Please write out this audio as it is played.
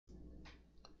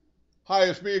Hi,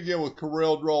 it's me again with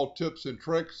Corel Draw Tips and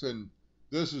Tricks, and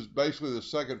this is basically the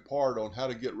second part on how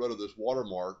to get rid of this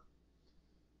watermark.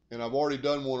 And I've already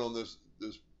done one on this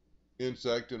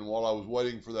insect, and while I was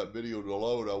waiting for that video to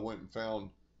load, I went and found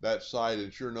that site,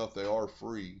 and sure enough, they are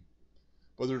free.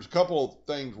 But there's a couple of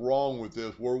things wrong with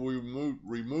this. Where we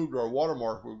removed our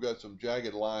watermark, we've got some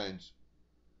jagged lines,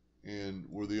 and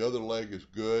where the other leg is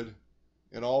good,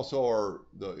 and also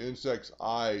the insect's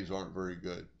eyes aren't very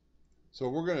good. So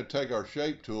we're going to take our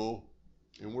shape tool,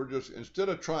 and we're just, instead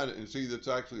of trying to, and see that's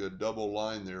actually a double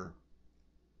line there.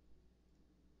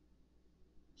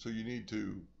 So you need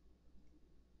to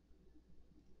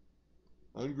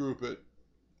ungroup it,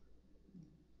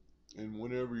 and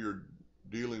whenever you're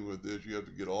dealing with this, you have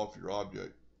to get off your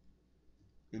object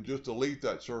and just delete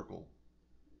that circle.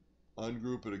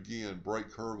 Ungroup it again,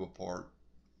 break curve apart.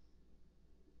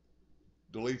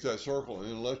 Delete that circle,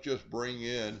 and let's just bring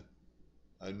in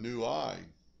a new eye.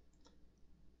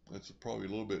 That's probably a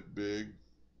little bit big.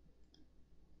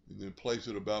 And then place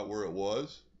it about where it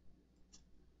was.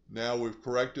 Now we've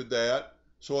corrected that.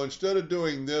 So instead of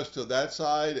doing this to that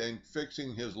side and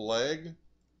fixing his leg,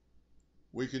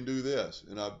 we can do this.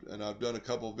 And I've done a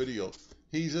couple of videos.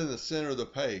 He's in the center of the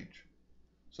page.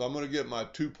 So I'm going to get my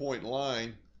 2-point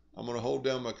line. I'm going to hold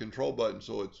down my control button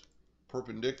so it's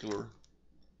perpendicular.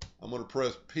 I'm going to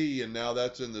press P, and now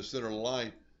that's in the center of the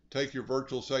line. Take your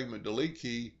virtual segment delete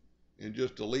key and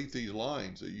just delete these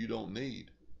lines that you don't need.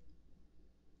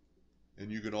 And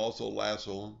you can also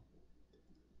lasso them.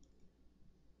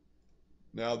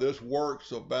 Now this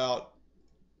works about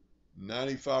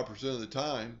 95% of the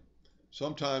time.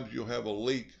 Sometimes you'll have a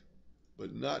leak,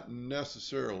 but not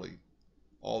necessarily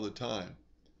all the time.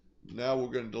 Now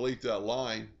we're going to delete that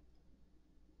line.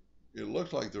 It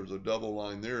looks like there's a double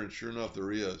line there, and sure enough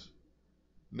there is.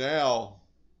 Now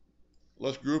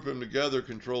let's group them together.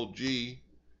 Control G,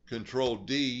 Control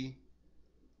D.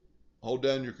 Hold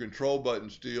down your control button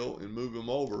still and move them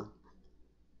over.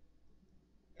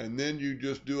 And then you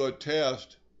just do a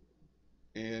test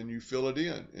and you fill it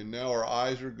in. And now our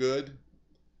eyes are good.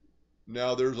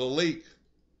 Now there's a leak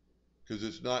because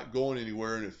it's not going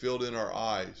anywhere and it filled in our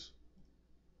eyes.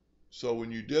 So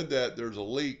when you did that, there's a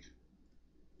leak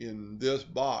in this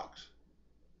box.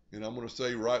 And I'm going to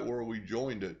say right where we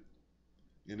joined it.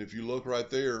 And if you look right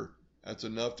there, that's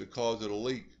enough to cause it a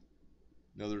leak.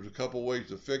 Now there's a couple ways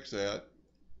to fix that,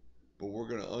 but we're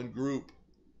going to ungroup,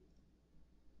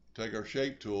 take our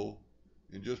shape tool,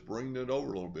 and just bring it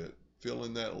over a little bit, fill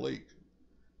in that leak.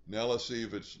 Now let's see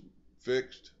if it's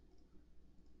fixed.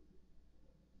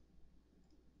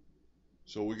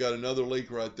 So we got another leak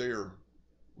right there.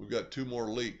 We've got 2 more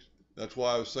leaks. That's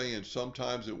why I was saying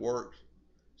sometimes it works.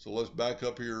 So let's back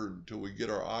up here until we get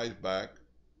our eyes back.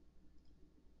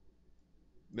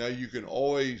 Now you can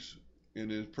always, in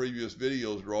his previous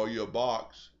videos, draw you a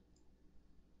box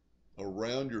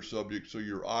around your subject so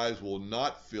your eyes will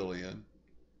not fill in.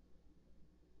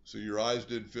 So your eyes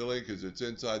didn't fill in because it's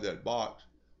inside that box.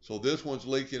 So this one's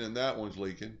leaking and that one's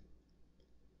leaking.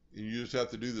 And you just have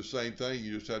to do the same thing.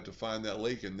 You just have to find that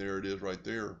leak, and there it is right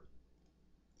there.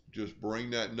 Just bring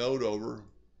that node over a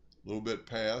little bit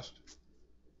past.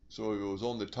 So if it was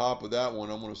on the top of that one,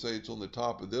 I'm going to say it's on the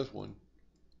top of this one.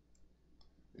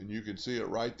 And you can see it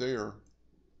right there.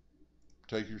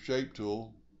 Take your shape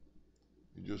tool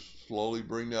and just slowly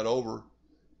bring that over.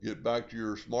 Get back to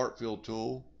your smart fill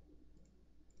tool.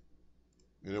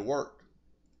 And it worked.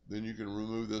 Then you can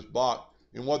remove this box.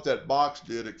 And what that box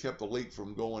did, it kept the leak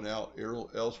from going out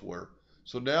elsewhere.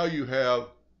 So now you have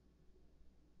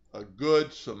a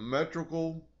good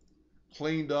symmetrical,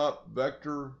 cleaned up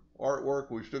vector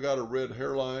artwork. We've still got a red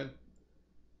hairline.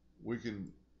 We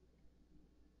can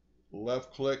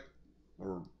left click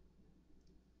or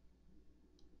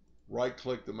right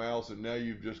click the mouse, and now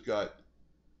you've just got,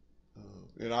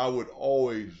 and I would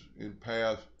always in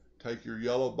past take your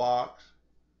yellow box,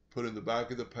 put it in the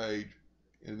back of the page,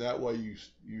 and that way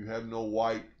you have no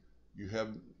white, you have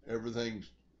everything's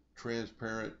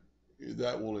transparent.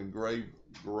 That will engrave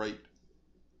great.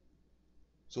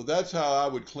 So that's how I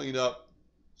would clean up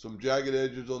some jagged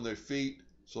edges on their feet.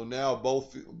 So now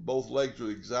both legs are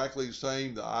exactly the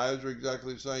same, the eyes are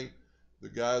exactly the same, the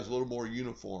guy's a little more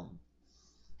uniform.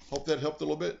 Hope that helped a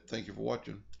little bit. Thank you for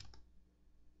watching.